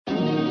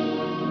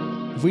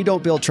If we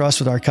don't build trust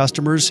with our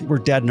customers, we're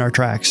dead in our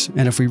tracks.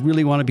 And if we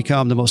really want to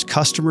become the most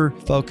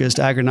customer-focused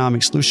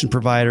agronomic solution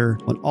provider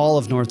in all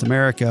of North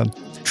America,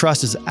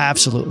 trust is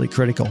absolutely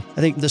critical.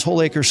 I think this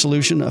whole acre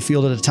solution, a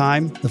field at a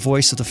time, the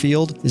voice of the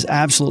field, is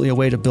absolutely a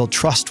way to build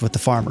trust with the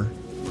farmer.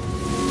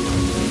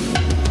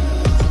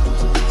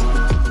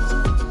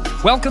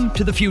 Welcome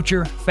to The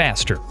Future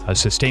Faster, a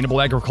sustainable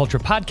agriculture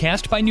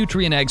podcast by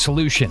Nutrien Ag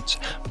Solutions,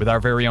 with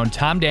our very own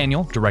Tom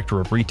Daniel, Director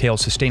of Retail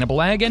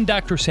Sustainable Ag, and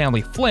Dr.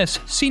 Sally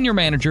Fliss, Senior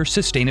Manager,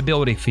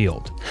 Sustainability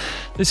Field.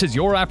 This is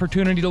your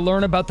opportunity to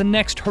learn about the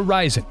next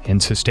horizon in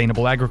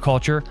sustainable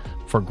agriculture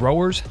for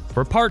growers,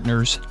 for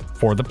partners,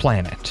 for the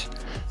planet.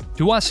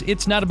 To us,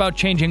 it's not about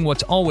changing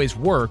what's always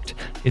worked,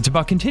 it's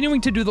about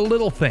continuing to do the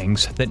little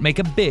things that make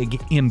a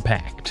big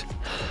impact.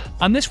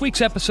 On this week's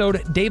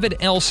episode, David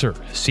Elser,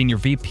 Senior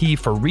VP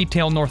for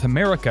Retail North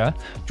America,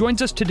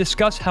 joins us to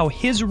discuss how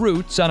his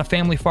roots on a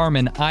family farm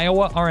in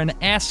Iowa are an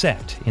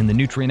asset in the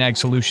Nutrien Ag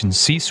Solutions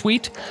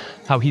C-suite,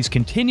 how he's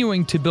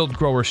continuing to build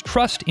growers'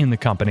 trust in the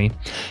company,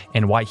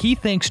 and why he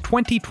thinks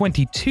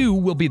 2022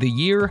 will be the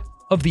year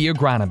of the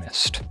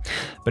Agronomist.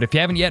 But if you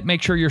haven't yet,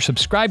 make sure you're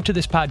subscribed to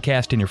this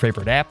podcast in your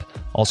favorite app.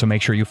 Also,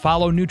 make sure you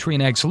follow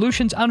Nutrien Ag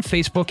Solutions on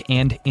Facebook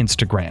and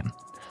Instagram.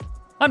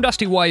 I'm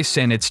Dusty Weiss,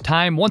 and it's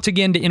time once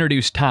again to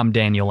introduce Tom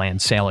Daniel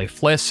and Sally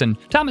Fliss. And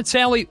Tom and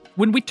Sally,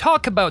 when we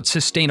talk about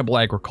sustainable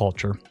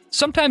agriculture,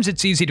 sometimes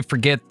it's easy to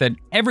forget that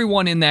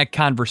everyone in that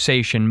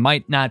conversation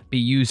might not be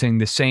using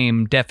the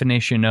same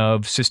definition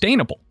of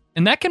sustainable.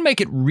 And that can make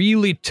it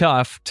really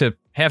tough to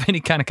have any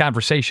kind of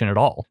conversation at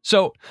all.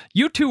 So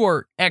you two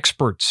are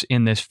experts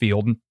in this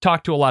field and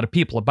talk to a lot of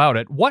people about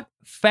it. What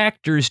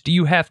factors do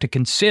you have to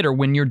consider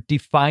when you're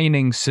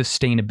defining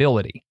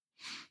sustainability?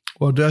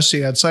 Well,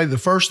 Dusty, I'd say the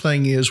first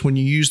thing is when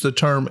you use the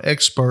term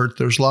expert,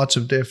 there's lots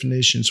of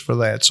definitions for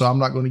that. So I'm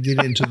not going to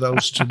get into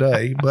those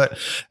today. But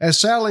as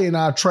Sally and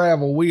I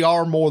travel, we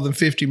are more than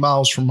 50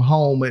 miles from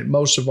home at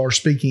most of our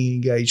speaking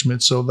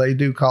engagements. So they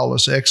do call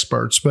us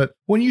experts. But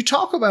when you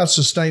talk about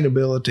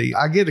sustainability,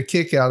 I get a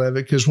kick out of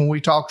it because when we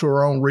talk to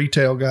our own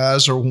retail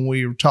guys or when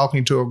we're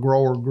talking to a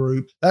grower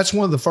group, that's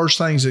one of the first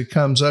things that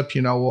comes up,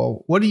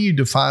 well, what do you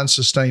define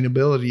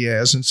sustainability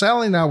as? And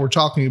Sally and I were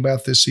talking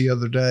about this the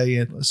other day.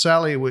 And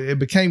Sally, it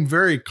became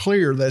very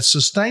clear that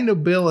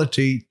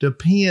sustainability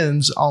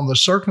depends on the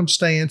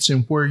circumstance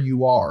and where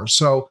you are.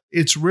 So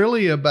it's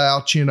really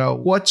about,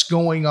 what's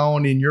going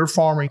on in your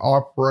farming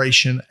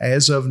operation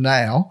as of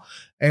now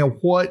and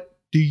what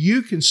do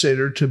you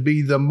consider to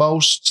be the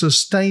most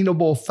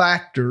sustainable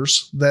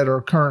factors that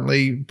are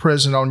currently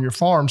present on your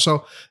farm?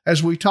 So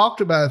as we talked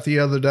about the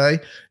other day,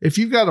 if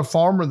you've got a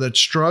farmer that's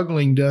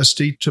struggling,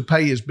 Dusty, to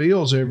pay his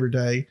bills every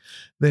day,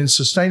 then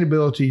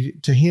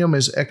sustainability to him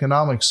is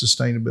economic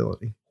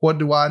sustainability. What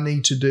do I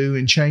need to do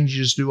and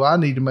changes do I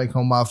need to make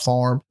on my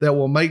farm that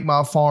will make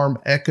my farm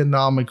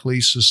economically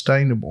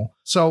sustainable?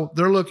 So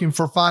they're looking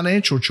for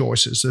financial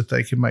choices that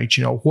they can make.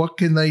 What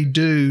can they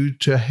do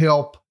to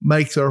help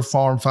make their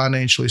farm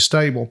financially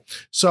stable?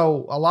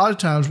 So a lot of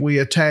times we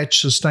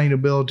attach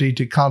sustainability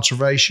to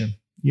conservation.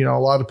 A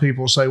lot of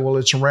people say, well,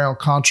 it's around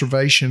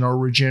conservation or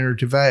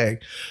regenerative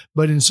ag.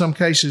 But in some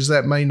cases,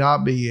 that may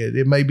not be it.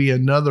 It may be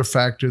another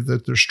factor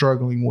that they're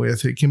struggling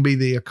with. It can be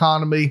the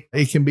economy.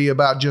 It can be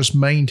about just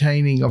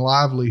maintaining a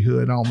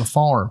livelihood on the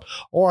farm.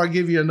 Or I'll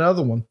give you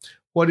another one.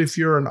 What if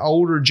you're an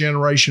older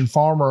generation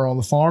farmer on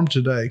the farm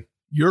today?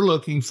 You're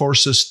looking for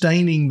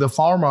sustaining the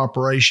farm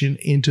operation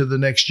into the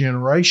next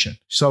generation.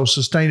 So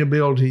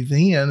sustainability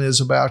then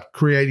is about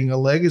creating a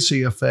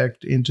legacy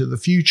effect into the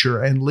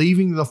future and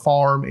leaving the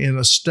farm in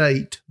a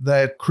state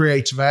that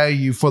creates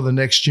value for the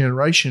next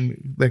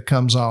generation that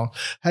comes on.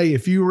 Hey,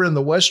 if you were in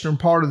the western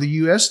part of the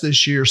U.S.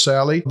 this year,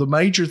 Sally, the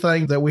major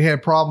thing that we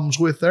had problems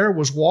with there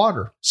was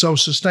water. So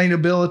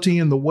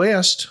sustainability in the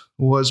West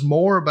was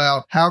more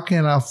about how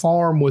can I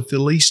farm with the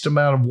least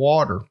amount of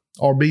water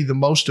or be the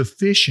most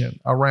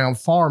efficient around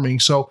farming.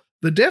 So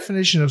the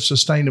definition of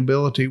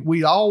sustainability,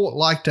 we all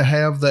like to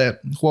have that,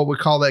 what we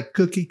call that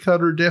cookie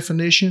cutter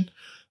definition.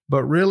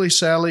 But really,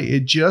 Sally,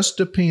 it just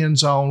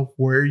depends on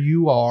where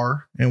you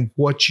are and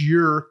what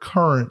your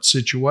current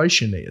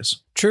situation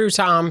is. True,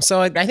 Tom.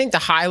 So I think the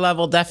high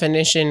level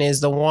definition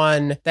is the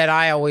one that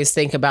I always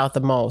think about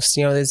the most.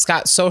 It's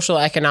got social,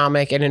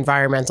 economic, and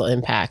environmental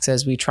impacts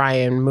as we try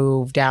and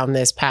move down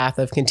this path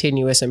of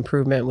continuous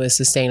improvement with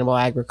sustainable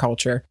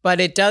agriculture. But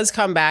it does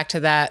come back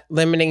to that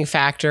limiting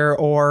factor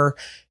or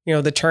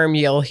the term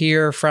you'll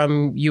hear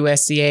from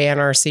USDA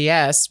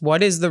NRCS,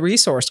 what is the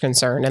resource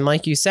concern? And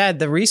like you said,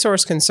 the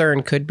resource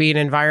concern could be an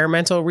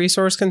environmental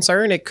resource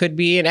concern. It could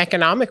be an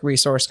economic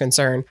resource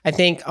concern. I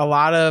think a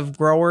lot of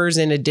growers,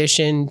 in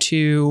addition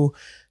to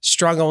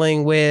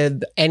struggling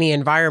with any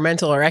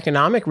environmental or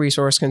economic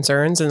resource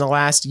concerns in the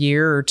last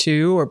year or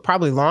two, or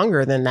probably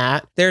longer than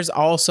that, there's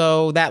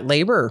also that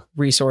labor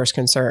resource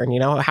concern.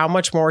 How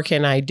much more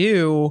can I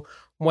do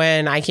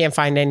when I can't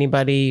find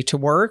anybody to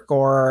work,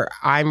 or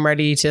I'm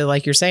ready to,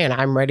 like you're saying,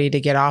 I'm ready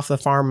to get off the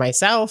farm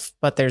myself,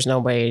 but there's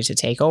nobody to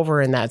take over,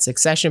 and that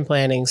succession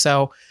planning.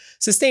 So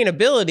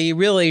sustainability,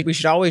 really, we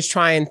should always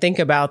try and think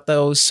about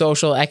those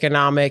social,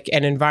 economic,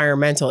 and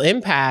environmental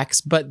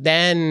impacts. But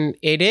then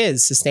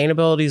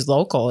sustainability is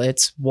local.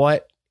 It's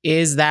what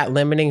is that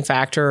limiting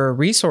factor or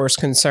resource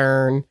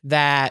concern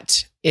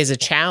that is a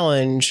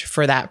challenge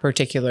for that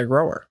particular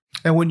grower.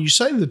 And when you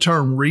say the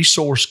term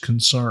resource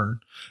concern,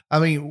 I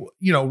mean,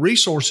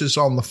 resources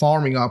on the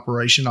farming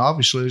operation,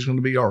 obviously, is going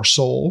to be our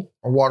soil,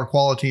 our water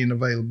quality and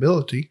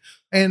availability,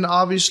 and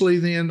obviously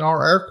then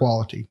our air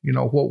quality,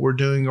 what we're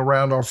doing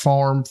around our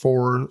farm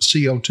for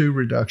CO2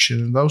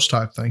 reduction and those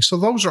type of things. So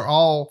those are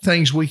all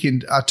things we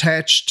can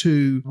attach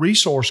to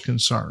resource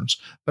concerns.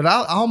 But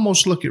I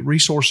almost look at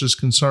resources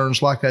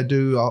concerns like I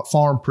do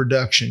farm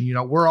production.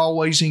 We're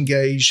always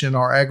engaged in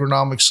our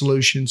agronomic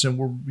solutions, and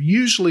we're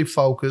usually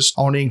focused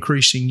on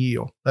increasing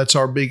yield. That's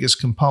our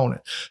biggest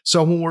component.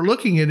 So when we're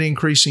looking at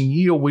increasing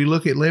yield, we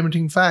look at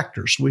limiting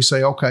factors. We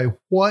say, okay,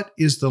 what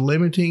is the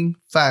limiting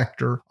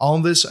factor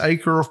on this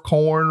acre of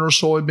corn or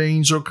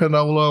soybeans or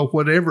canola or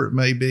whatever it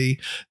may be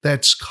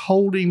that's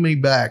holding me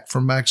back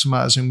from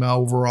maximizing my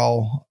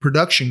overall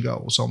production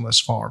goals on this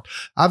farm?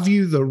 I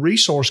view the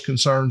resource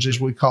concerns, as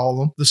we call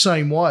them, the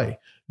same way.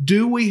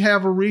 Do we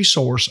have a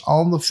resource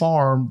on the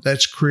farm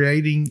that's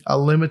creating a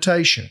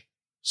limitation,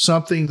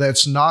 something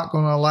that's not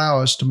going to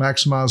allow us to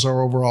maximize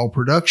our overall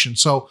production?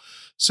 So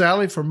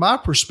Sally, from my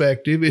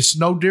perspective, it's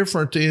no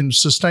different in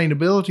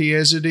sustainability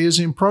as it is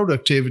in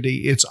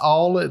productivity. It's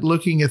all at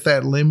looking at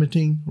that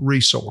limiting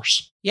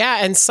resource. Yeah,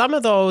 and some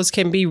of those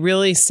can be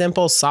really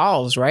simple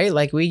solves, right?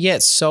 Like we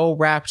get so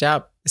wrapped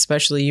up,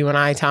 especially you and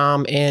I,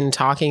 Tom, in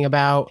talking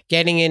about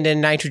getting into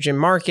nitrogen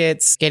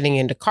markets, getting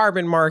into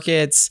carbon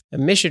markets,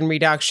 emission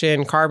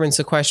reduction, carbon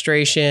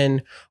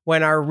sequestration,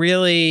 when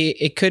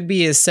it could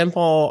be as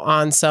simple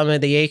on some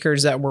of the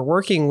acres that we're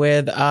working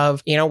with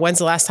of, when's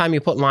the last time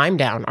you put lime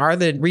down? Are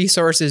the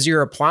resources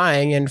you're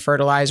applying in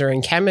fertilizer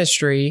and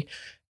chemistry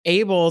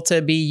able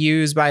to be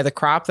used by the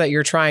crop that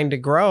you're trying to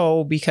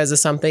grow because of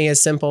something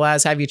as simple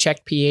as have you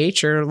checked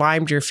pH or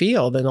limed your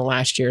field in the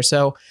last year?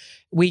 So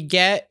we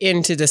get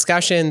into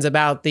discussions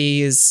about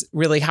these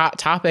really hot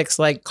topics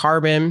like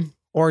carbon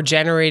or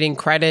generating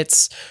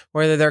credits,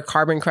 whether they're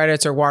carbon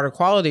credits or water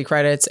quality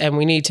credits. And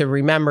we need to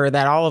remember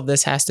that all of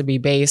this has to be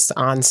based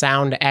on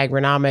sound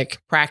agronomic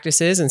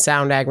practices and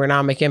sound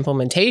agronomic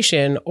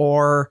implementation,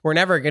 or we're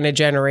never going to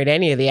generate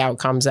any of the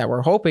outcomes that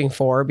we're hoping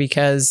for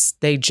because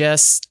they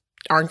just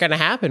aren't going to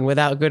happen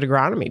without good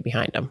agronomy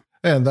behind them.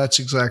 And that's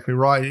exactly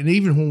right. And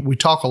even when we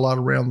talk a lot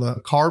around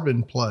the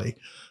carbon play,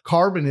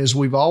 carbon, as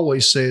we've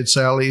always said,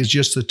 Sally, is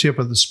just the tip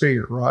of the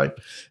spear, right?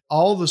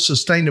 All the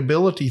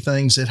sustainability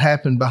things that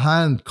happen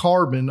behind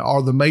carbon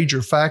are the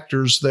major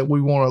factors that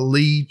we want to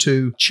lead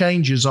to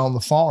changes on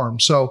the farm.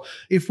 So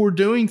if we're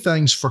doing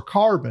things for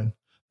carbon,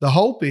 the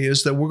hope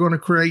is that we're going to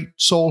create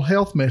soil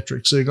health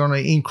metrics that are going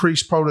to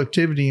increase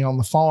productivity on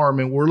the farm.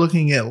 And we're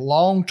looking at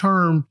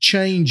long-term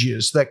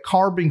changes that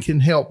carbon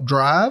can help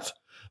drive.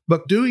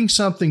 But doing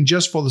something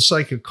just for the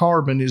sake of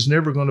carbon is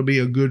never going to be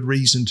a good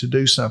reason to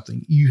do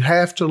something. You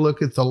have to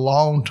look at the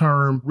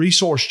long-term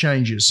resource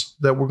changes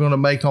that we're going to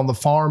make on the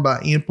farm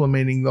by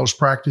implementing those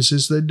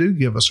practices that do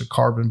give us a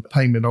carbon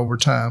payment over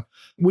time.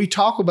 We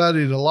talk about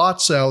it a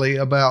lot, Sally,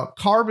 about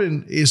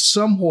carbon is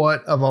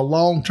somewhat of a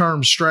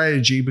long-term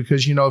strategy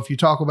because, if you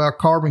talk about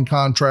carbon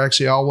contracts,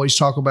 you always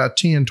talk about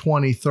 10,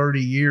 20, 30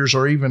 years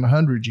or even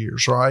 100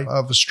 years, right,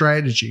 of a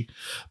strategy.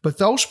 But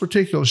those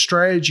particular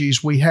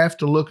strategies, we have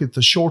to look at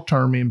the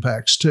short-term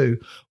impacts too.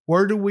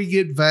 Where do we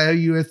get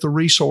value at the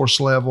resource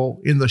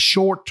level in the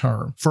short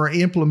term for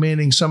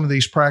implementing some of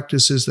these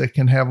practices that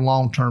can have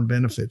long-term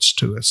benefits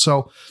to us?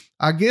 So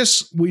I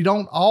guess we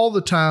don't all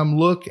the time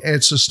look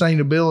at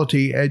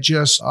sustainability at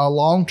just a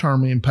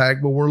long-term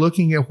impact, but we're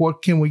looking at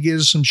what can we get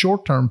as some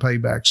short-term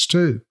paybacks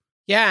too.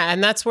 Yeah,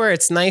 and that's where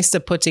it's nice to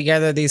put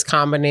together these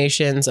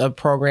combinations of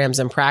programs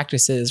and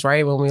practices,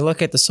 right? When we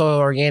look at the soil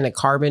organic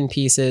carbon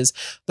pieces,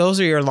 those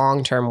are your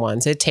long-term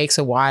ones. It takes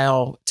a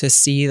while to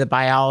see the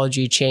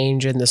biology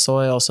change in the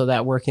soil so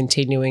that we're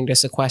continuing to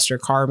sequester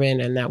carbon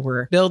and that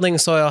we're building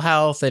soil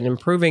health and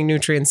improving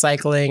nutrient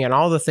cycling and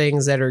all the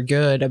things that are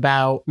good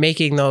about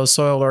making those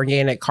soil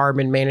organic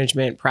carbon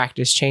management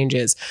practice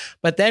changes.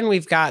 But then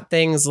we've got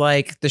things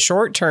like the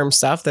short-term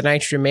stuff, the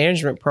nitrogen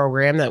management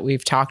program that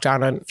we've talked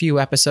on a few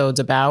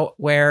episodes about,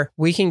 where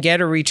we can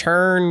get a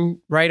return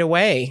right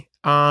away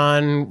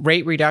on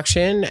rate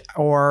reduction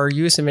or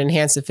use of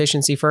enhanced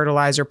efficiency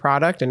fertilizer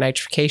product, a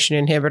nitrification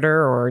inhibitor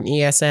or an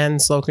ESN,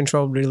 slow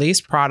controlled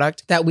release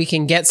product, that we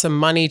can get some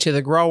money to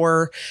the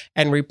grower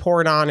and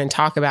report on and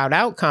talk about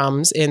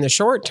outcomes in the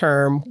short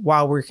term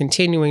while we're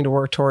continuing to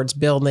work towards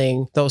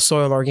building those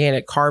soil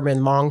organic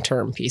carbon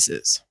long-term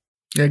pieces.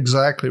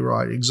 Exactly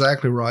right.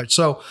 Exactly right.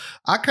 So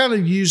I kind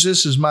of use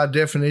this as my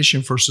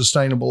definition for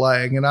sustainable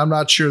ag, and I'm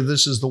not sure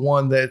this is the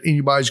one that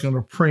anybody's going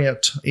to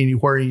print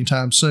anywhere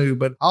anytime soon,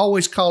 but I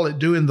always call it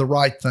doing the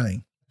right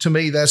thing. To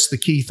me, that's the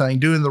key thing,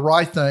 doing the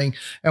right thing.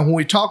 And when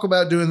we talk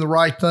about doing the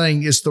right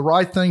thing, it's the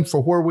right thing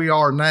for where we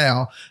are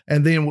now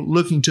and then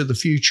looking to the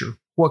future.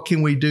 what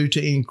can we do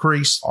to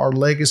increase our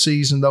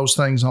legacies and those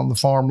things on the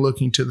farm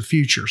looking to the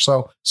future.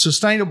 So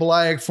sustainable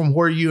ag, from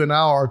where you and I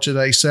are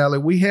today, Sally,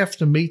 we have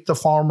to meet the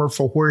farmer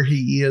for where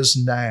he is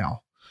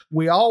now.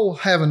 We all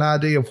have an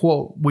idea of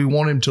what we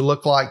want him to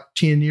look like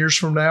 10 years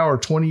from now or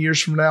 20 years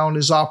from now in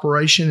his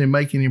operation and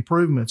making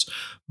improvements.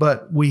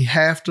 But we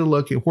have to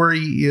look at where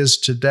he is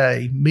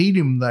today, meet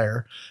him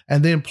there,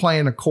 and then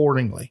plan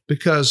accordingly,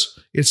 because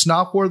it's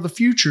not where the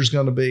future is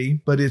going to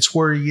be, but it's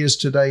where he is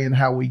today and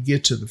how we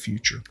get to the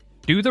future.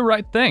 Do the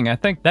right thing. I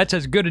think that's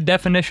as good a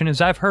definition as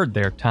I've heard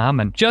there,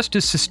 Tom. And just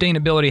as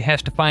sustainability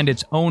has to find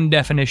its own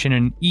definition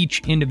in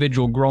each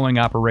individual growing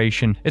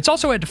operation, it's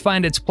also had to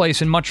find its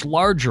place in much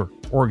larger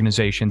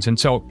organizations. And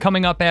so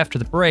coming up after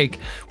the break,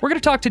 we're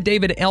going to talk to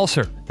David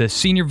Elser, the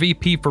Senior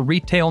VP for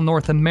Retail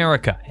North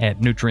America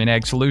at Nutrien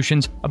Ag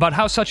Solutions, about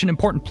how such an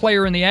important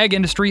player in the ag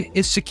industry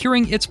is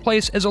securing its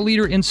place as a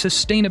leader in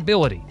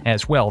sustainability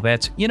as well.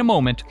 That's in a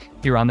moment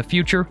here on The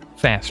Future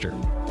Faster.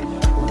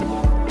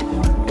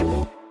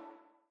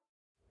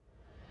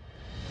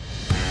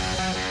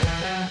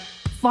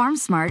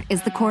 FarmSmart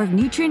is the core of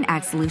Nutrien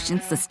Ag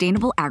Solutions'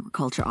 sustainable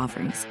agriculture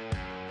offerings,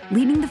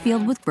 leading the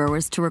field with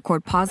growers to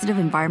record positive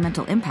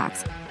environmental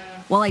impacts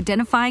while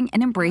identifying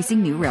and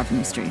embracing new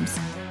revenue streams.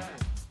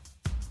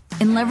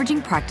 In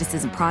leveraging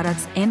practices and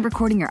products and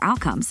recording your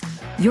outcomes,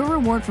 your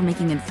reward for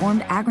making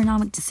informed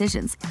agronomic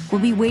decisions will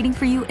be waiting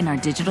for you in our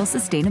digital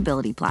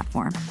sustainability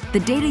platform. The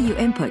data you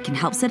input can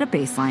help set a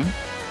baseline,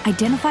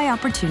 identify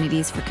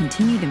opportunities for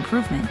continued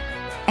improvement,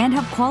 and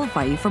help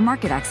qualify you for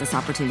market access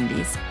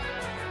opportunities.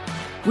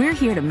 We're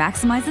here to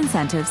maximize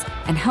incentives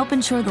and help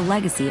ensure the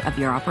legacy of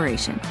your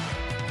operation.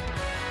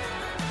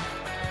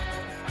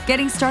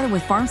 Getting started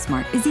with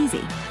FarmSmart is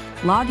easy.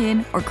 Log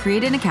in or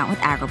create an account with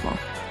Agrable,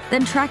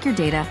 then track your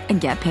data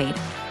and get paid.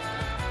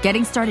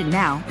 Getting started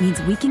now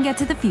means we can get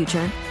to the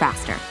future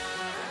faster.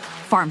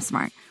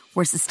 FarmSmart,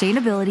 where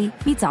sustainability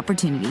meets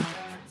opportunity.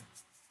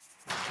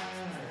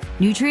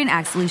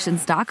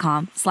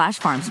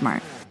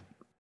 NutrienAgSolutions.com/FarmSmart.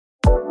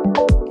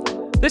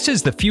 This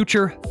is The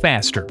Future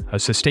Faster, a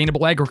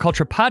sustainable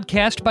agriculture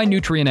podcast by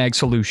Nutrien Ag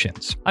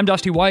Solutions. I'm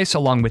Dusty Weiss,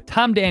 along with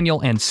Tom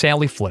Daniel and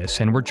Sally Fliss,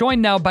 and we're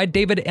joined now by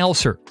David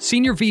Elser,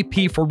 Senior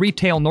VP for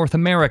Retail North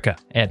America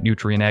at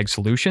Nutrien Ag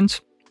Solutions.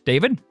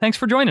 David, thanks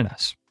for joining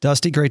us.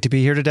 Dusty, great to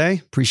be here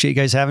today. Appreciate you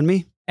guys having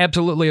me.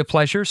 Absolutely a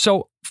pleasure.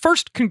 So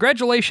first,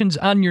 congratulations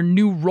on your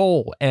new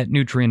role at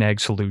Nutrien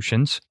Ag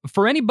Solutions.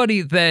 For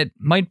anybody that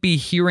might be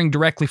hearing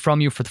directly from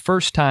you for the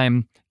first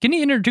time, can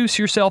you introduce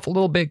yourself a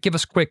little bit? Give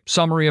us a quick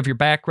summary of your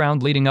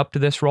background leading up to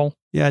this role.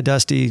 Yeah,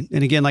 Dusty.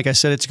 And again, like I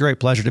said, it's a great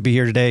pleasure to be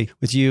here today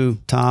with you,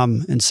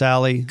 Tom, and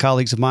Sally,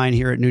 colleagues of mine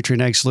here at Nutrien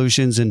Ag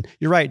Solutions. And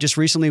you're right, just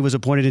recently was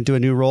appointed into a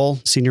new role,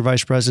 Senior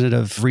Vice President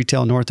of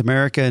Retail North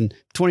America, and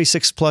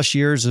 26 plus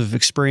years of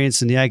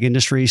experience in the ag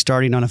industry,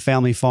 starting on a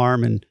family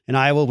farm in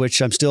Iowa,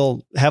 which I'm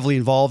still heavily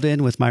involved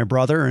in with my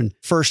brother, and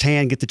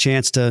firsthand get the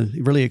chance to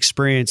really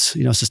experience,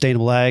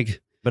 sustainable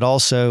ag, but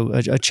also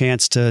a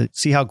chance to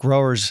see how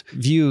growers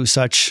view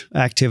such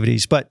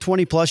activities. But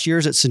 20 plus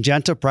years at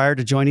Syngenta prior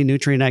to joining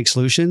Nutrien Ag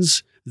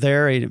Solutions.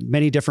 There in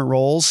many different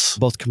roles,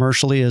 both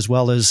commercially as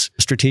well as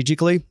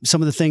strategically.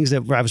 Some of the things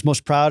that I was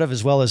most proud of,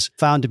 as well as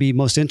found to be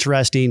most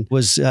interesting,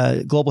 was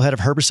global head of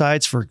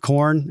herbicides for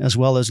corn, as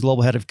well as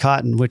global head of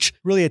cotton, which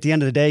really at the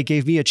end of the day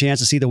gave me a chance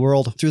to see the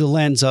world through the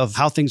lens of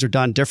how things are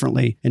done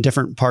differently in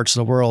different parts of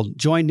the world.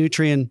 Joined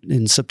Nutrien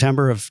in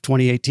September of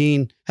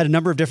 2018. Had a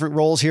number of different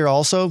roles here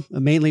also,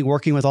 mainly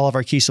working with all of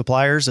our key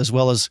suppliers, as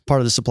well as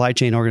part of the supply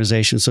chain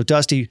organization. So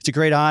Dusty, it's a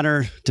great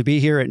honor to be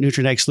here at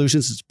Nutrien Ag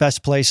Solutions. It's the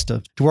best place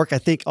to work. I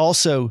think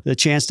also the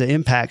chance to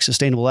impact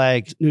sustainable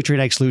ag, Nutrien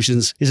Ag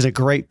Solutions is in a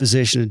great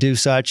position to do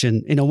such.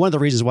 And one of the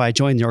reasons why I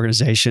joined the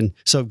organization.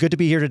 So good to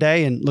be here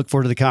today and look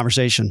forward to the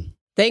conversation.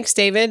 Thanks,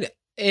 David.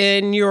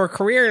 In your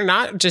career,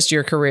 not just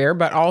your career,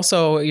 but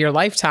also your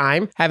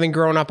lifetime, having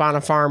grown up on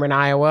a farm in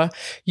Iowa,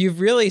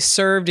 you've really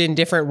served in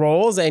different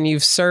roles and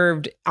you've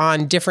served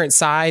on different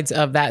sides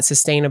of that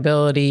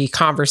sustainability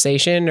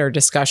conversation or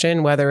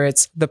discussion, whether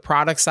it's the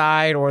product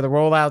side or the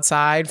rollout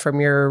side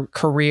from your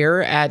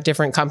career at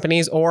different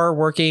companies or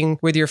working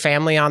with your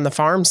family on the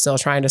farm, still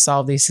trying to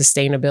solve these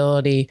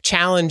sustainability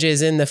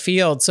challenges in the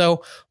field.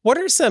 So what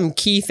are some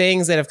key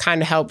things that have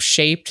kind of helped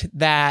shaped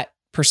that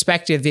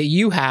perspective that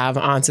you have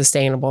on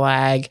sustainable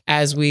ag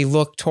as we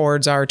look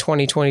towards our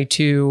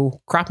 2022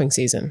 cropping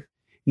season?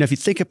 If you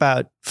think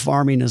about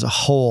farming as a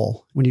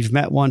whole, when you've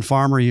met one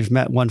farmer, you've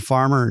met one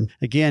farmer. And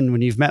again,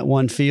 when you've met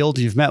one field,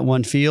 you've met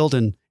one field,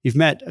 and you've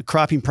met a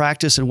cropping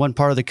practice in one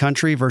part of the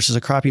country versus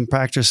a cropping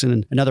practice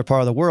in another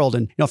part of the world.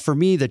 And, for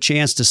me, the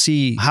chance to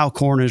see how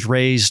corn is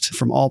raised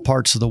from all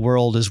parts of the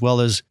world, as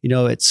well as,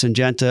 at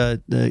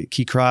Syngenta, the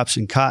key crops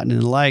and cotton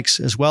and the likes,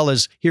 as well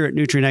as here at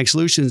Nutrien Ag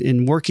Solutions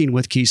in working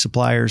with key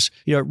suppliers,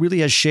 it really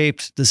has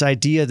shaped this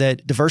idea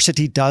that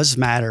diversity does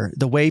matter.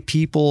 The way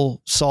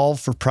people solve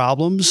for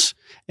problems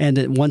and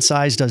that one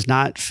size does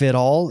not fit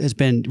all has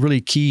been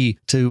really key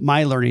to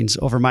my learnings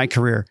over my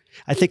career.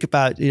 I think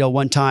about,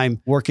 one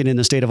time working in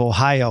the state of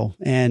Ohio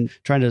and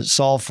trying to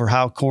solve for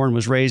how corn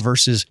was raised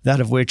versus that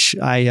of which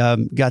I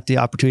got the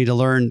opportunity to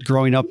learn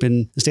growing up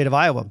in the state of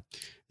Iowa.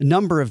 A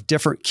number of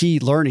different key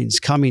learnings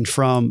coming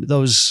from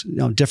those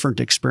different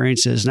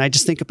experiences. And I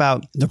just think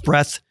about the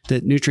breadth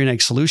that Nutrien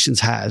Ag Solutions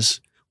has,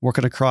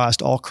 working across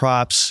all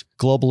crops,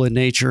 global in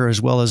nature,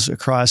 as well as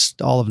across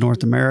all of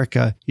North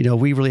America.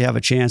 We really have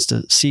a chance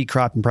to see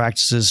cropping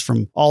practices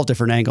from all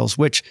different angles,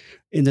 which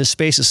in this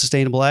space of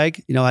sustainable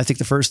ag, I think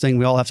the first thing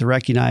we all have to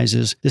recognize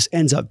is this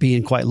ends up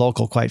being quite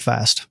local, quite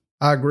fast.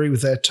 I agree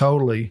with that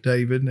totally,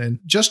 David. And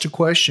just a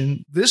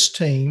question, this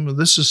team,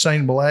 this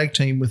sustainable ag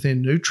team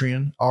within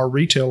Nutrien, our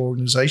retail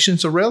organization,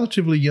 is a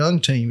relatively young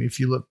team. If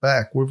you look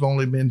back, we've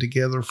only been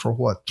together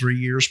for 3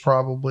 years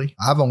probably.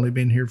 I've only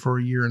been here for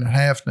a year and a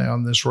half now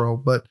in this role.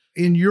 But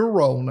in your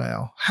role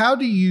now, how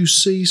do you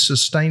see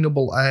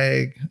sustainable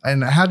ag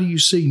and how do you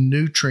see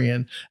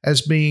Nutrien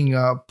as being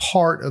a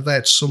part of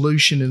that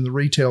solution in the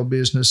retail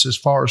business as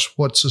far as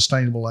what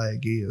sustainable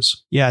ag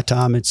is? Yeah,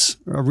 Tom, it's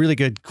a really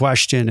good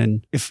question.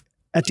 And if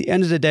at the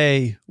end of the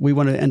day, we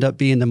want to end up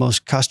being the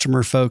most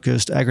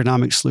customer-focused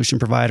agronomic solution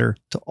provider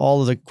to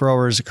all of the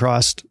growers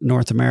across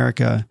North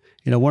America.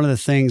 One of the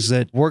things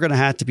that we're going to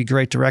have to be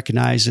great to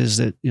recognize is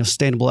that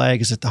sustainable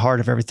ag is at the heart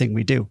of everything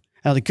we do.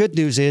 Now, the good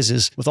news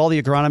is with all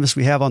the agronomists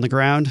we have on the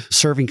ground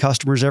serving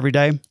customers every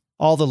day,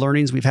 all the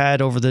learnings we've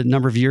had over the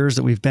number of years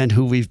that we've been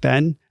who we've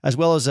been, as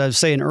well as I was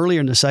saying earlier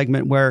in the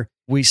segment where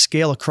we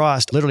scale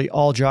across literally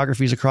all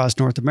geographies across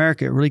North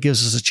America, it really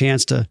gives us a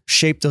chance to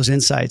shape those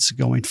insights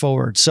going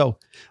forward. So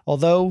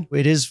although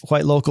it is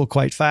quite local,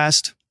 quite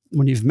fast,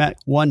 when you've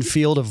met one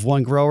field of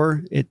one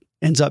grower, it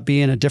ends up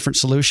being a different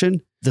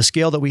solution. The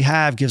scale that we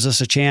have gives us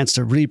a chance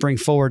to really bring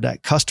forward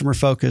that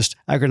customer-focused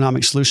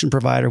agronomic solution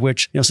provider,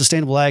 which,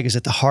 sustainable ag is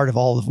at the heart of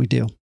all that we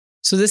do.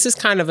 So this is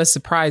kind of a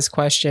surprise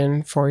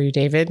question for you,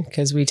 David,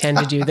 because we tend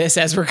to do this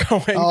as we're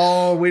going.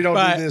 Oh, we don't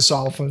do this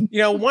often.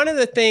 One of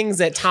the things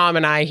that Tom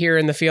and I hear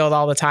in the field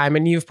all the time,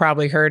 and you've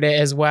probably heard it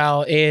as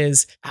well,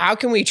 is how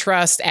can we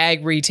trust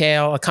ag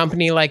retail, a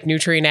company like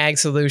Nutrien Ag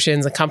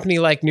Solutions, a company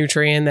like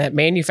Nutrien that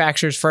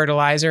manufactures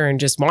fertilizer and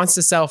just wants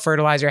to sell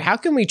fertilizer? How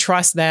can we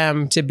trust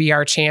them to be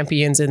our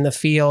champions in the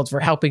field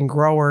for helping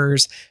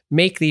growers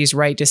make these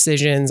right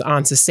decisions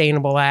on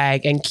sustainable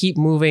ag and keep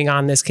moving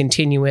on this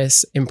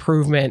continuous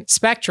improvement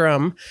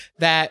spectrum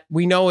that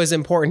we know is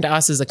important to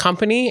us as a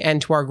company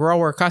and to our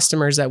grower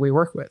customers that we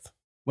work with?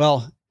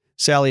 Well,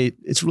 Sally,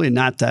 it's really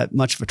not that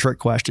much of a trick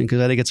question because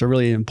I think it's a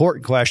really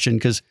important question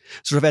because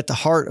sort of at the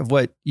heart of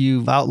what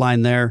you've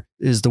outlined there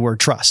is the word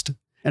trust.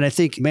 And I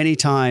think many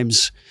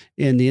times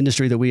in the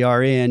industry that we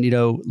are in,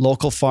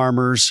 local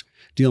farmers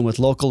dealing with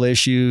local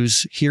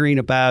issues, hearing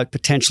about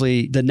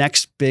potentially the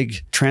next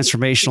big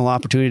transformational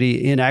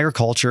opportunity in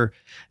agriculture,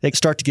 they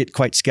start to get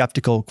quite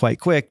skeptical quite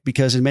quick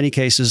because in many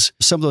cases,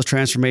 some of those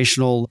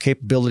transformational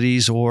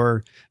capabilities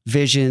or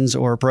visions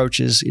or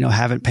approaches,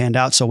 haven't panned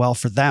out so well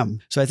for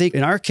them. So I think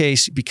in our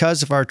case,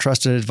 because of our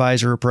trusted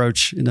advisor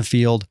approach in the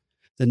field,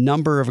 the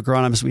number of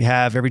agronomists we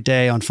have every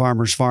day on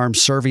farmers'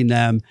 farms serving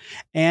them,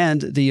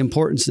 and the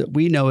importance that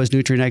we know as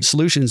Nutrien Ag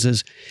Solutions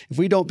is if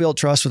we don't build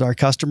trust with our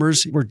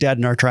customers, we're dead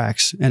in our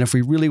tracks. And if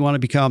we really want to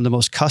become the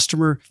most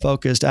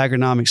customer-focused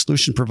agronomic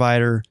solution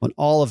provider in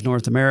all of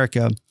North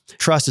America,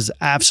 trust is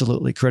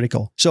absolutely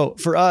critical. So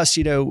for us,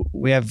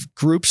 we have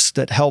groups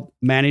that help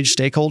manage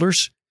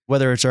stakeholders,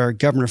 whether it's our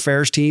government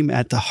affairs team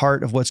at the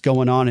heart of what's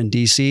going on in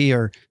DC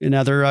or in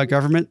other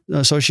government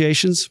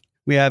associations.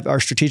 We have our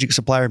strategic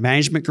supplier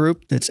management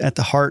group that's at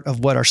the heart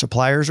of what our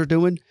suppliers are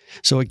doing.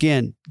 So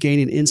again,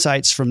 gaining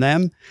insights from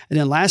them. And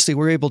then lastly,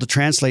 we're able to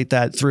translate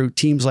that through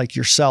teams like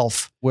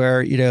yourself,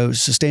 where,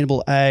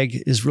 sustainable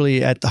ag is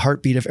really at the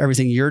heartbeat of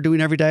everything you're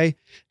doing every day,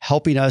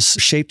 helping us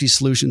shape these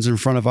solutions in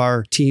front of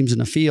our teams in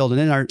the field.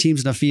 And then our teams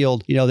in the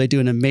field, they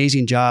do an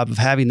amazing job of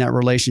having that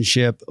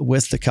relationship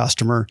with the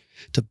customer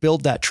to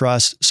build that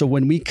trust. So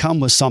when we come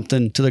with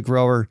something to the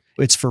grower,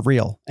 it's for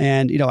real.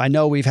 And, I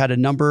know we've had a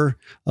number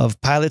of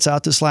pilots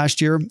out this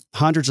last year,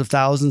 hundreds of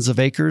thousands of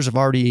acres of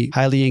already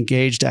highly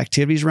engaged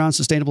activities around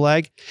sustainable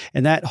ag.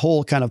 And that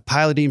whole kind of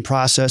piloting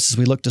process as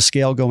we look to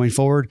scale going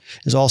forward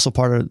is also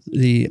part of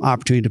the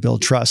opportunity to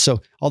build trust.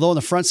 So although on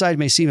the front side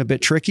may seem a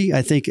bit tricky,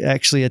 I think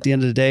actually at the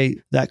end of the day,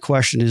 that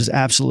question is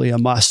absolutely a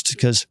must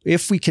because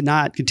if we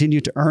cannot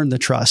continue to earn the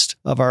trust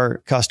of our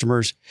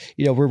customers,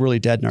 we're really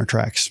dead in our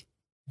tracks.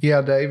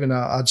 Yeah, Dave, and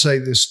I'd say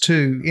this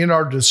too. In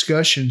our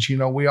discussions,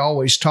 we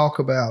always talk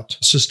about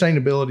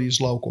sustainability is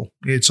local.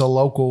 It's a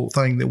local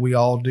thing that we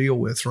all deal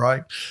with,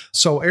 right?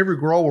 So every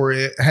grower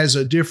has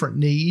a different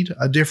need,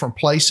 a different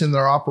place in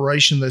their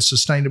operation that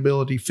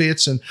sustainability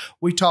fits. And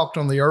we talked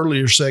on the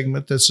earlier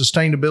segment that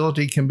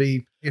sustainability can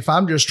be, if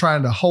I'm just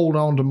trying to hold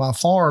on to my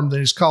farm,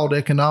 then it's called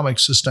economic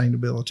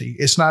sustainability.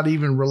 It's not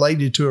even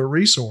related to a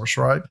resource,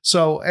 right?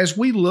 So as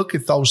we look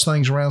at those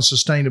things around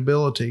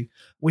sustainability,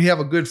 We have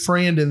a good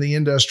friend in the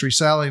industry,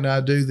 Sally and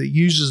I do, that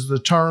uses the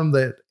term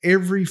that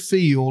every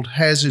field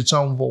has its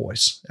own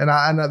voice. And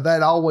I know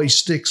that always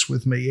sticks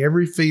with me.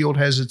 Every field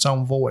has its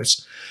own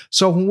voice.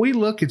 So when we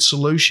look at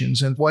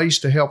solutions and ways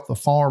to help the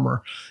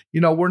farmer,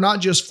 we're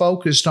not just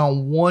focused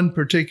on one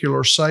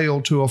particular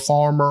sale to a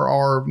farmer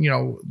or,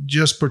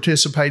 just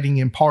participating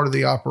in part of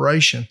the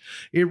operation.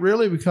 It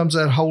really becomes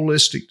that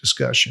holistic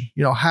discussion.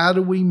 How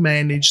do we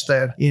manage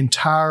that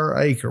entire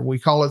acre? We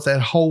call it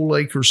that whole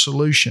acre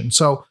solution.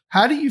 So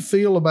how do you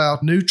feel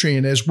about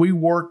Nutrien as we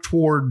work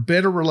toward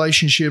better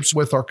relationships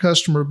with our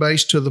customer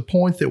base to the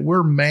point that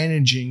we're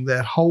managing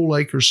that whole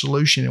acre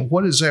solution? And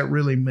what does that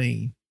really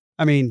mean?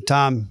 I mean,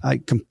 Tom, I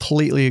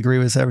completely agree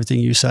with everything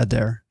you said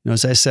there.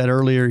 As I said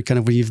earlier, kind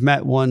of when you've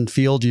met one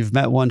field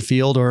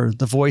or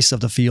the voice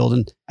of the field.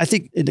 And I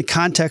think in the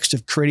context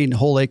of creating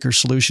whole acre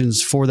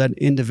solutions for that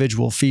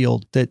individual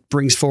field that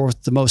brings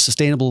forth the most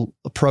sustainable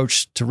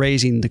approach to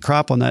raising the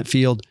crop on that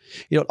field,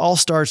 it all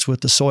starts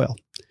with the soil.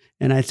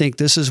 And I think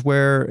this is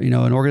where, an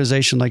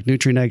organization like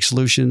Nutrien Ag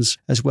Solutions,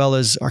 as well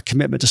as our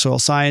commitment to soil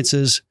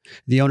sciences,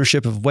 the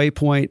ownership of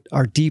Waypoint,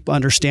 our deep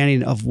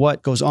understanding of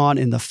what goes on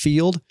in the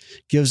field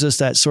gives us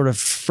that sort of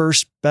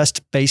first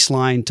best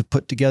baseline to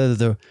put together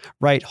the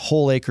right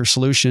whole acre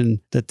solution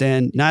that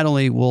then not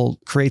only will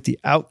create the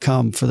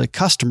outcome for the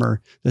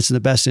customer that's in the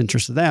best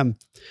interest of them,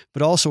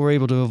 but also we're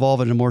able to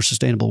evolve it in a more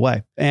sustainable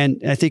way.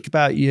 And I think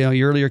about,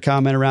 your earlier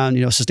comment around,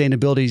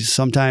 sustainability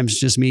sometimes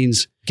just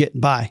means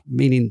getting by,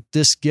 meaning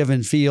this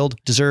given field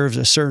deserves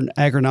a certain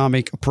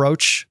agronomic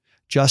approach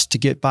just to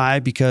get by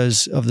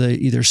because of the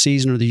either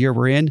season or the year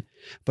we're in,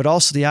 but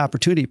also the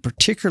opportunity,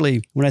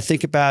 particularly when I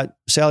think about,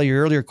 Sally,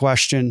 your earlier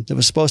question that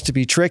was supposed to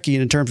be tricky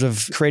in terms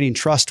of creating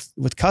trust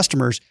with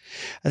customers.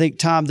 I think,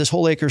 Tom, this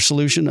whole acre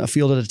solution, a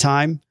field at a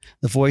time,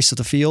 the voice of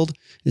the field,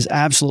 is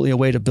absolutely a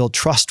way to build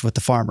trust with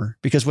the farmer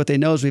because what they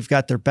know is we've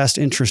got their best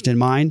interest in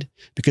mind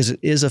because it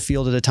is a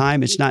field at a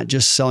time. It's not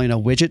just selling a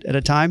widget at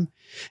a time.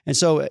 And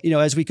so,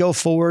 as we go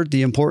forward,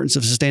 the importance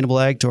of sustainable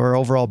ag to our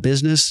overall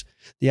business,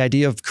 the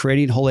idea of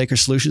creating whole acre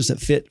solutions that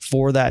fit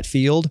for that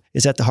field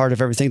is at the heart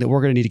of everything that we're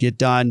going to need to get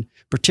done,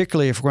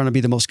 particularly if we're going to be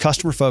the most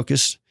customer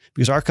focused,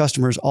 because our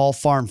customers all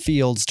farm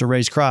fields to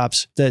raise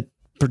crops that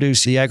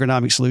produce the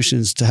agronomic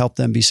solutions to help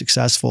them be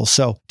successful.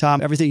 So,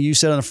 Tom, everything you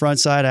said on the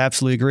front side, I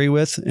absolutely agree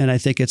with. And I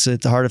think it's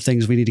at the heart of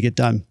things we need to get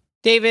done.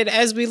 David,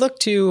 as we look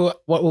to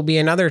what will be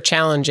another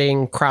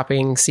challenging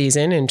cropping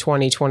season in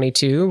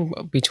 2022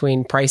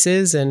 between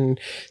prices and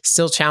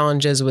still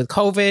challenges with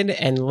COVID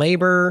and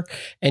labor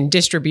and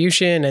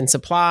distribution and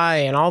supply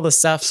and all the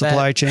stuff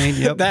chain,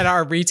 yep. that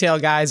our retail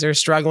guys are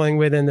struggling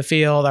with in the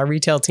field, our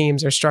retail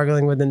teams are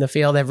struggling with in the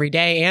field every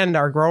day, and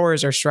our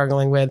growers are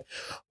struggling with.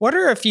 What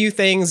are a few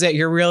things that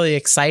you're really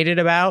excited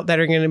about that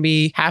are going to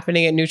be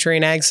happening at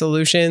Nutrien Ag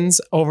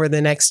Solutions over the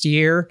next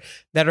year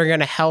that are going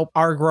to help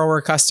our grower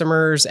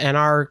customers and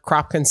our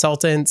crop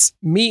consultants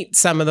meet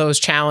some of those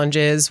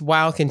challenges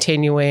while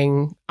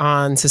continuing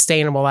on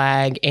sustainable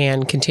ag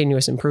and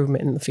continuous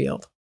improvement in the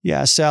field?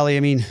 Yeah, Sally,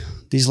 I mean,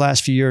 these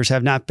last few years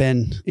have not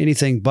been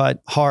anything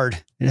but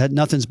hard.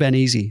 Nothing's been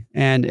easy.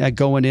 And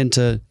going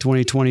into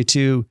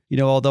 2022,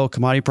 although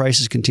commodity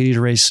prices continue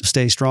to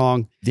stay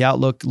strong, the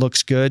outlook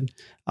looks good.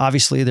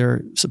 Obviously, there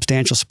are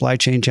substantial supply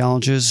chain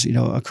challenges,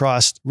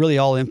 across really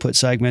all input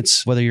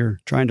segments, whether you're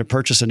trying to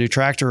purchase a new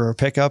tractor or a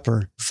pickup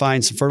or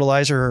find some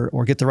fertilizer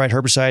or get the right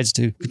herbicides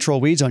to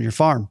control weeds on your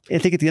farm. I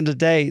think at the end of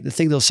the day, the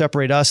thing that'll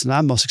separate us and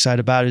I'm most excited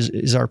about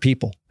is our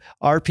people.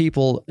 Our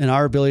people and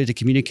our ability to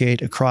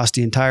communicate across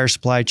the entire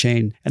supply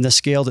chain and the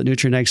scale that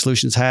Nutrien Ag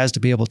Solutions has to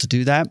be able to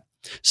do that.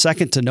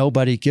 Second to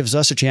nobody gives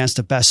us a chance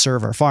to best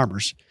serve our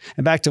farmers.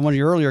 And back to one of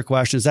your earlier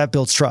questions, that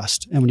builds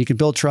trust. And when you can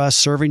build trust,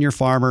 serving your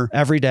farmer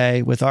every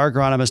day with our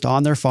agronomist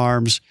on their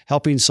farms,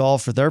 helping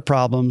solve for their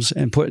problems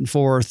and putting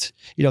forth,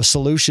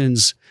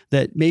 solutions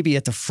that maybe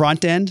at the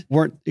front end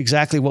weren't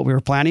exactly what we were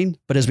planning.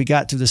 But as we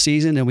got through the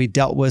season and we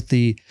dealt with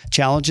the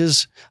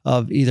challenges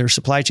of either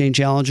supply chain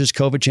challenges,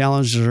 COVID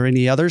challenges, or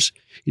any others,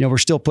 we're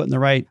still putting the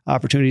right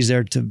opportunities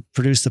there to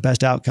produce the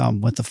best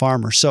outcome with the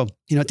farmer. So,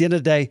 at the end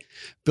of the day,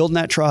 building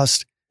that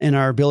trust and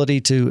our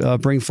ability to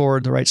bring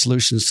forward the right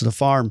solutions to the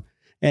farm.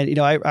 And,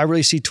 I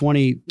really see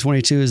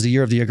 2022 as the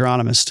year of the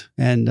agronomist.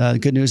 And the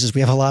good news is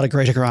we have a lot of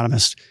great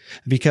agronomists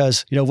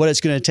because, what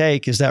it's going to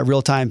take is that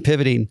real-time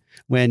pivoting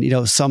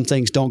when, some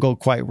things don't go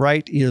quite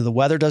right. Either the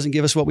weather doesn't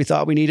give us what we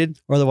thought we needed,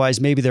 or otherwise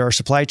maybe there are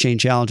supply chain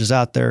challenges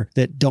out there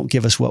that don't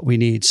give us what we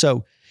need.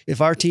 So if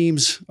our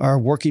teams are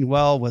working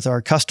well with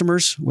our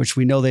customers, which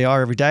we know they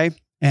are every day,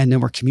 and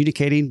then we're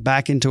communicating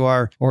back into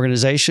our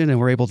organization and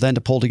we're able then to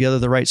pull together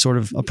the right sort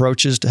of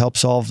approaches to help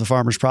solve the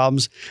farmers'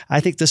 problems. I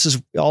think this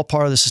is all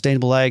part of the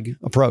sustainable ag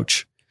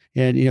approach.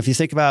 And if you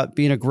think about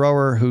being a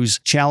grower who's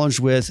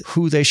challenged with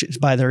who they should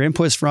buy their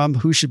inputs from,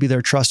 who should be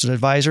their trusted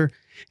advisor,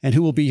 and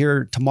who will be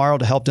here tomorrow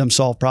to help them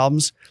solve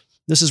problems,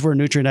 this is where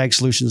Nutrien Ag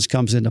Solutions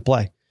comes into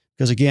play.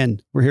 Because again,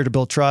 we're here to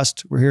build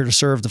trust. We're here to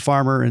serve the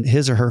farmer in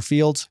his or her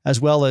fields, as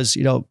well as,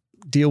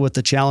 deal with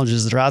the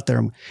challenges that are out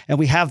there. And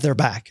we have their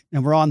back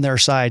and we're on their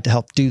side to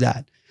help do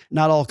that.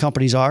 Not all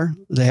companies are.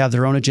 They have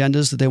their own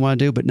agendas that they want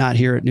to do, but not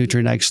here at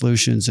Nutrien Ag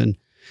Solutions. And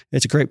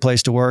it's a great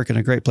place to work and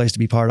a great place to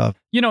be part of.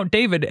 You know,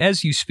 David,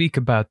 as you speak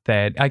about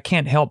that, I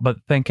can't help but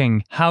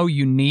thinking how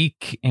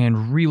unique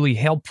and really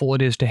helpful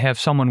it is to have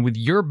someone with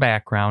your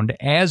background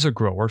as a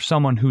grower,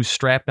 someone who's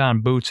strapped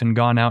on boots and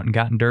gone out and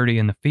gotten dirty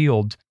in the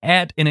field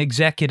at an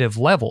executive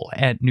level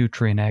at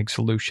Nutrien Ag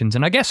Solutions.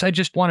 And I guess I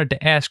just wanted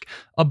to ask,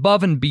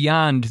 above and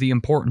beyond the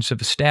importance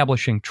of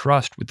establishing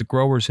trust with the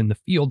growers in the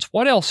fields,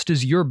 what else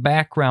does your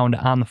background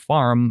on the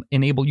farm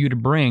enable you to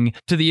bring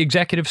to the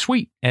executive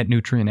suite at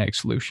Nutrien Ag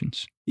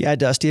Solutions? Yeah,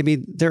 Dusty. I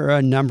mean, there are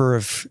a number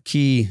of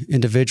key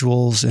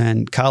individuals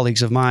and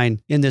colleagues of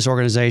mine in this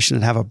organization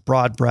that have a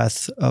broad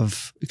breadth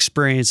of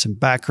experience and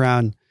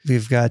background.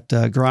 We've got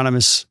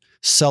agronomists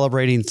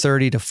celebrating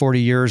 30 to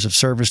 40 years of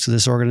service to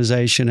this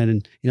organization.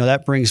 And,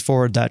 that brings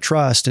forward that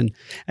trust. And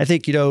I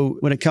think,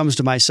 when it comes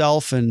to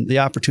myself and the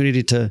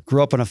opportunity to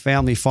grow up on a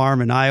family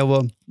farm in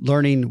Iowa,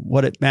 learning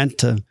what it meant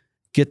to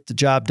get the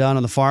job done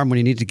on the farm when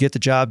you need to get the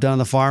job done on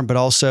the farm, but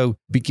also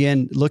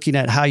begin looking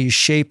at how you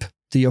shape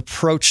the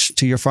approach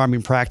to your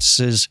farming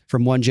practices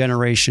from one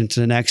generation to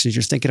the next. As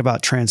you're thinking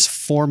about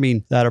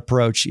transforming that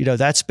approach,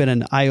 that's been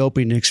an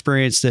eye-opening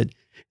experience that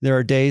there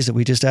are days that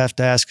we just have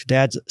to ask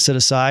Dad, sit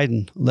aside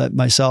and let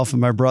myself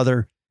and my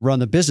brother run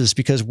the business,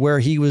 because where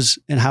he was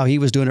and how he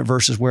was doing it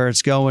versus where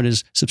it's going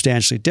is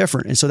substantially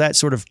different. And so that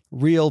sort of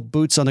real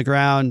boots on the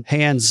ground,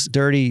 hands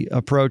dirty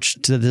approach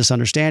to this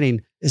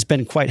understanding has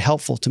been quite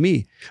helpful to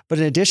me. But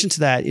in addition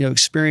to that,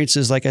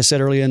 experiences, like I said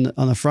earlier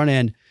on the front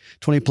end,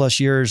 20 plus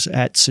years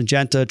at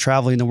Syngenta,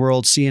 traveling the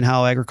world, seeing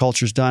how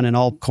agriculture is done in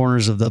all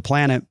corners of the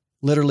planet.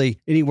 Literally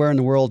anywhere in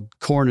the world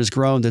corn is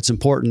grown that's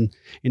important.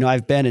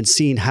 I've been and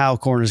seen how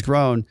corn is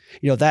grown.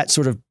 That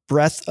sort of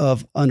breadth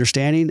of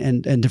understanding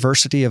and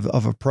diversity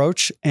of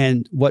approach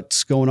and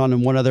what's going on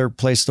in one other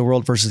place of the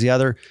world versus the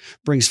other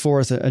brings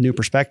forth a new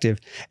perspective.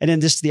 And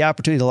then just the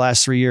opportunity the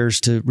last 3 years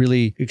to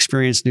really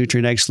experience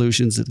Nutrien Ag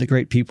Solutions, the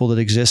great people that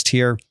exist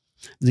here,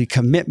 the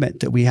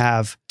commitment that we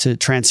have to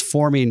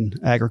transforming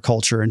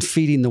agriculture and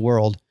feeding the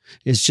world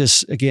is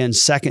just, again,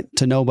 second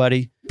to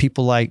nobody.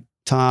 People like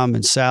Tom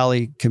and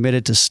Sally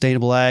committed to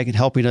sustainable ag and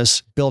helping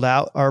us build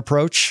out our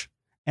approach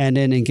and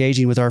then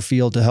engaging with our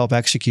field to help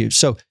execute.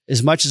 So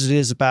as much as it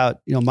is about,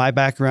 my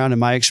background and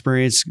my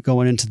experience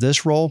going into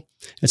this role,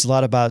 it's a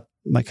lot about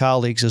my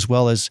colleagues as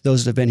well as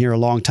those that have been here a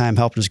long time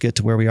helping us get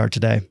to where we are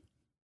today.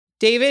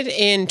 David,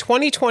 in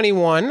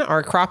 2021,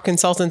 our crop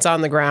consultants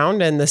on the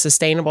ground and the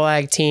Sustainable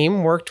Ag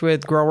team worked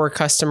with grower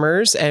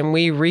customers, and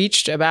we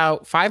reached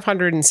about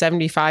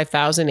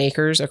 575,000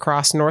 acres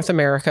across North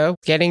America,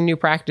 getting new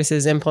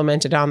practices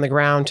implemented on the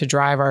ground to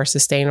drive our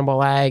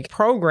Sustainable Ag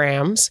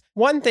programs.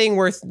 One thing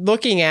worth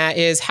looking at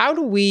is, how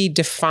do we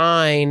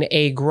define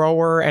a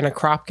grower and a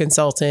crop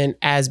consultant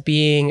as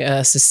being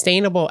a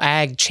Sustainable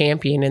Ag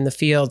champion in the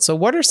field? So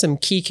what are some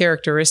key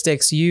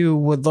characteristics you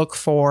would look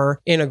for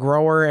in a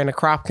grower and a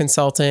crop consultant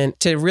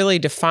to really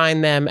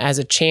define them as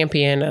a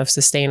champion of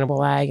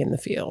sustainable ag in the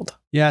field?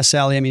 Yeah,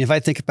 Sally. I mean, if I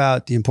think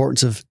about the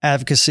importance of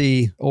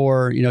advocacy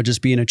or,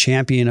 just being a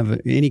champion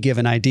of any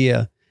given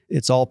idea,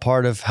 it's all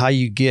part of how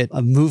you get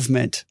a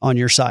movement on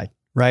your side,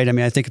 right? I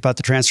mean, I think about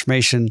the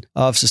transformation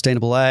of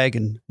sustainable ag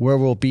and where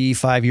we'll be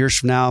 5 years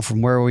from now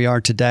from where we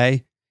are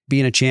today.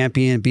 Being a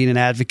champion, being an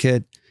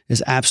advocate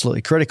is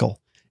absolutely critical.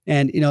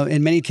 And,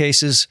 in many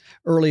cases,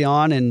 early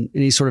on in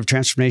any sort of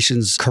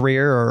transformations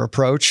career or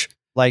approach,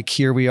 like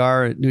here we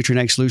are at Nutrien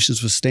Ag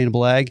Solutions with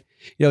Sustainable Ag,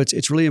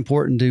 it's really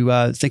important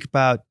to think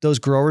about those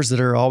growers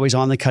that are always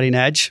on the cutting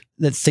edge,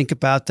 that think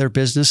about their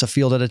business a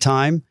field at a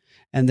time,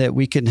 and that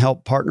we can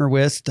help partner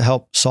with to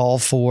help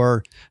solve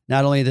for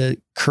not only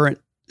the current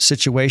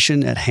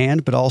situation at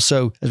hand, but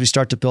also as we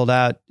start to build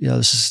out,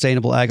 the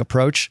sustainable ag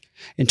approach.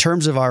 In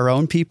terms of our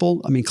own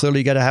people, I mean,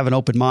 clearly you got to have an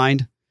open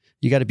mind.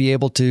 You got to be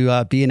able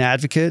to be an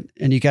advocate,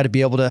 and you got to be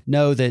able to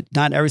know that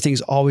not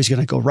everything's always going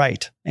to go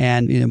right,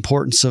 and the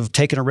importance of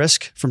taking a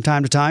risk from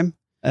time to time,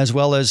 as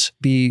well as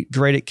be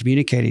great at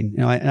communicating.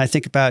 And I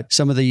think about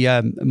some of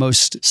the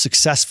most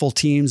successful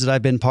teams that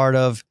I've been part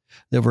of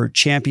that were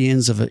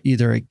champions of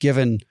either a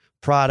given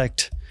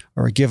product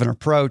or a given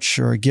approach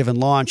or a given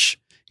launch.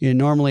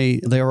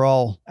 Normally they were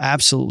all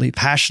absolutely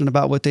passionate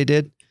about what they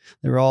did.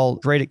 They were all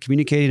great at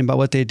communicating about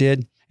what they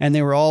did. And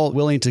they were all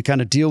willing to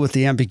kind of deal with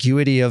the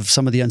ambiguity of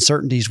some of the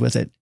uncertainties with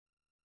it.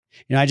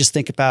 I just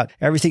think about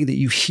everything that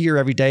you hear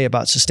every day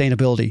about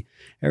sustainability,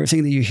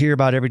 everything that you hear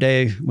about every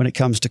day when it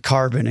comes to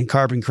carbon and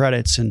carbon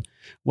credits and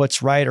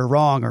what's right or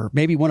wrong, or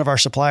maybe one of our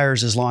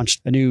suppliers has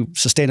launched a new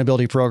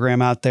sustainability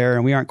program out there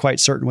and we aren't quite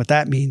certain what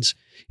that means.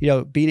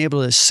 Being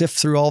able to sift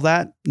through all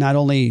that, not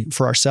only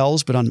for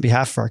ourselves, but on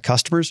behalf of our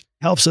customers,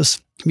 helps us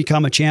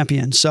become a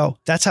champion. So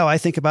that's how I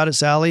think about it,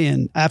 Sally,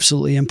 and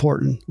absolutely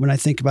important when I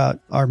think about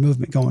our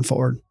movement going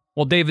forward.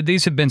 Well, David,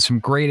 these have been some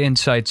great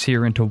insights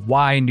here into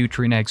why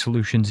Nutrien Ag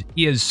Solutions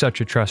is such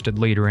a trusted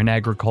leader in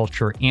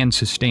agriculture and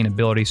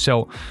sustainability.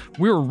 So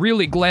we're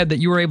really glad that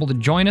you were able to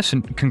join us,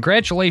 and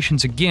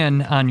congratulations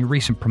again on your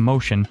recent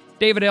promotion.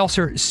 David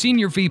Elser,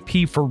 Senior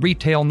VP for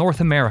Retail North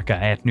America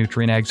at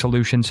Nutrien Ag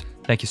Solutions.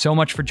 Thank you so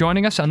much for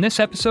joining us on this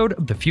episode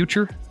of The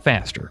Future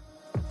Faster.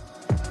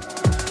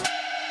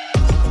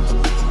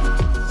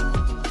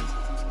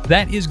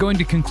 That is going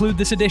to conclude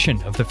this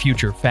edition of The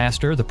Future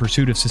Faster, the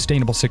pursuit of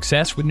sustainable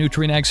success with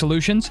Nutrien Ag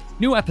Solutions.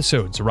 New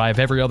episodes arrive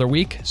every other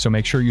week, so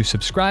make sure you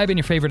subscribe in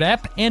your favorite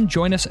app and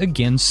join us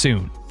again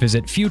soon.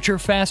 Visit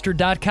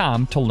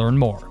futurefaster.com to learn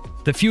more.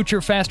 The Future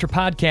Faster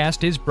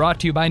podcast is brought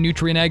to you by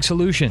Nutrien Ag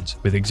Solutions,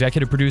 with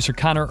executive producer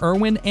Connor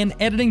Irwin and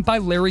editing by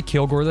Larry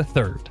Kilgore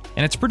III.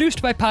 And it's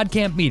produced by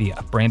PodCamp Media,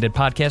 branded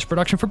podcast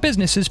production for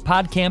businesses,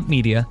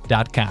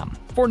 podcampmedia.com.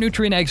 For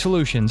Nutrien Ag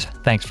Solutions,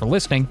 thanks for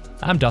listening.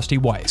 I'm Dusty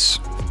Weiss.